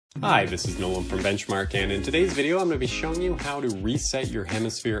Hi, this is Nolan from Benchmark, and in today's video I'm going to be showing you how to reset your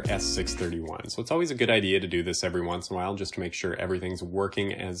Hemisphere S631. So it's always a good idea to do this every once in a while just to make sure everything's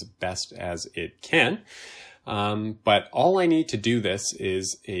working as best as it can. But all I need to do this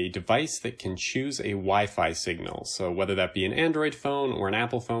is a device that can choose a Wi-Fi signal. So whether that be an Android phone or an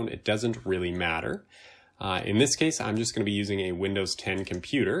Apple phone, it doesn't really matter. In this case, I'm just going to be using a Windows 10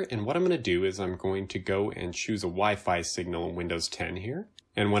 computer, and what I'm going to do is I'm going to go and choose a Wi-Fi signal in Windows 10 here.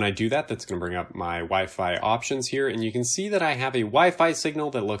 And when I do that, that's going to bring up my Wi-Fi options here, and you can see that I have a Wi-Fi signal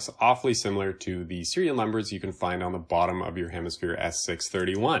that looks awfully similar to the serial numbers you can find on the bottom of your Hemisphere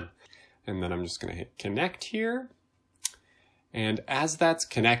S631. And then I'm just going to hit connect here. And as that's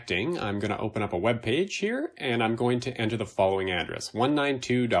connecting, I'm going to open up a web page here, and I'm going to enter the following address: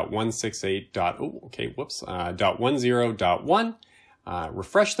 192.168.10.1.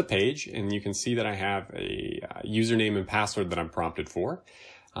 Refresh the page, and you can see that I have a username and password that I'm prompted for.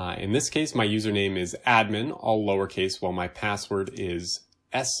 In this case, my username is admin, all lowercase, while my password is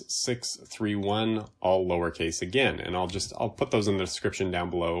S631, all lowercase again. And I'll put those in the description down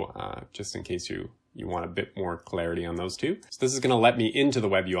below, just in case you want a bit more clarity on those two. So this is going to let me into the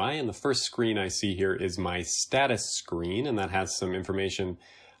web UI, and the first screen I see here is my status screen, and that has some information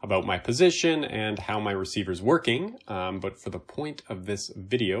about my position and how my receiver's working. But for the point of this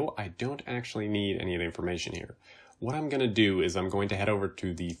video, I don't actually need any of the information here. What I'm going to do is I'm going to head over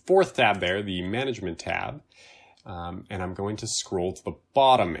to the fourth tab there, the Management tab, and I'm going to scroll to the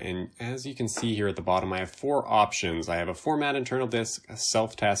bottom. And as you can see here at the bottom, I have four options. I have a Format Internal Disk, a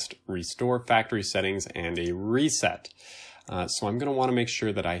Self-Test, Restore Factory Settings, and a Reset. So I'm going to want to make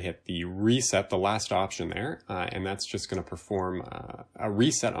sure that I hit the reset, the last option there, and that's just going to perform a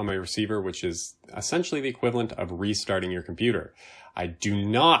reset on my receiver, which is essentially the equivalent of restarting your computer. I do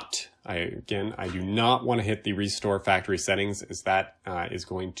not want to hit the restore factory settings, as that is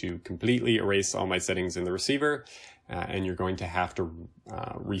going to completely erase all my settings in the receiver, and you're going to have to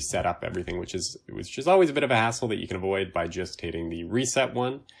reset up everything, which is always a bit of a hassle that you can avoid by just hitting the reset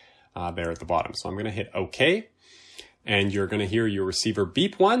one there at the bottom. So I'm going to hit OK. And you're going to hear your receiver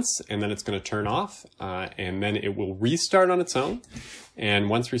beep once, and then it's going to turn off, and then it will restart on its own.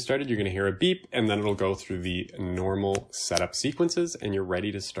 And once restarted, you're going to hear a beep, and then it'll go through the normal setup sequences, and you're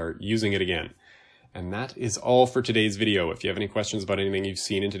ready to start using it again. And that is all for today's video. If you have any questions about anything you've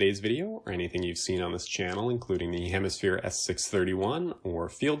seen in today's video, or anything you've seen on this channel, including the Hemisphere S631 or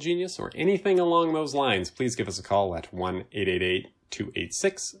Field Genius, or anything along those lines, please give us a call at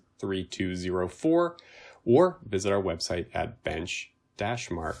 1-888-286-3204. or visit our website at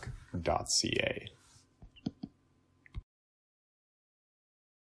bench-mark.ca.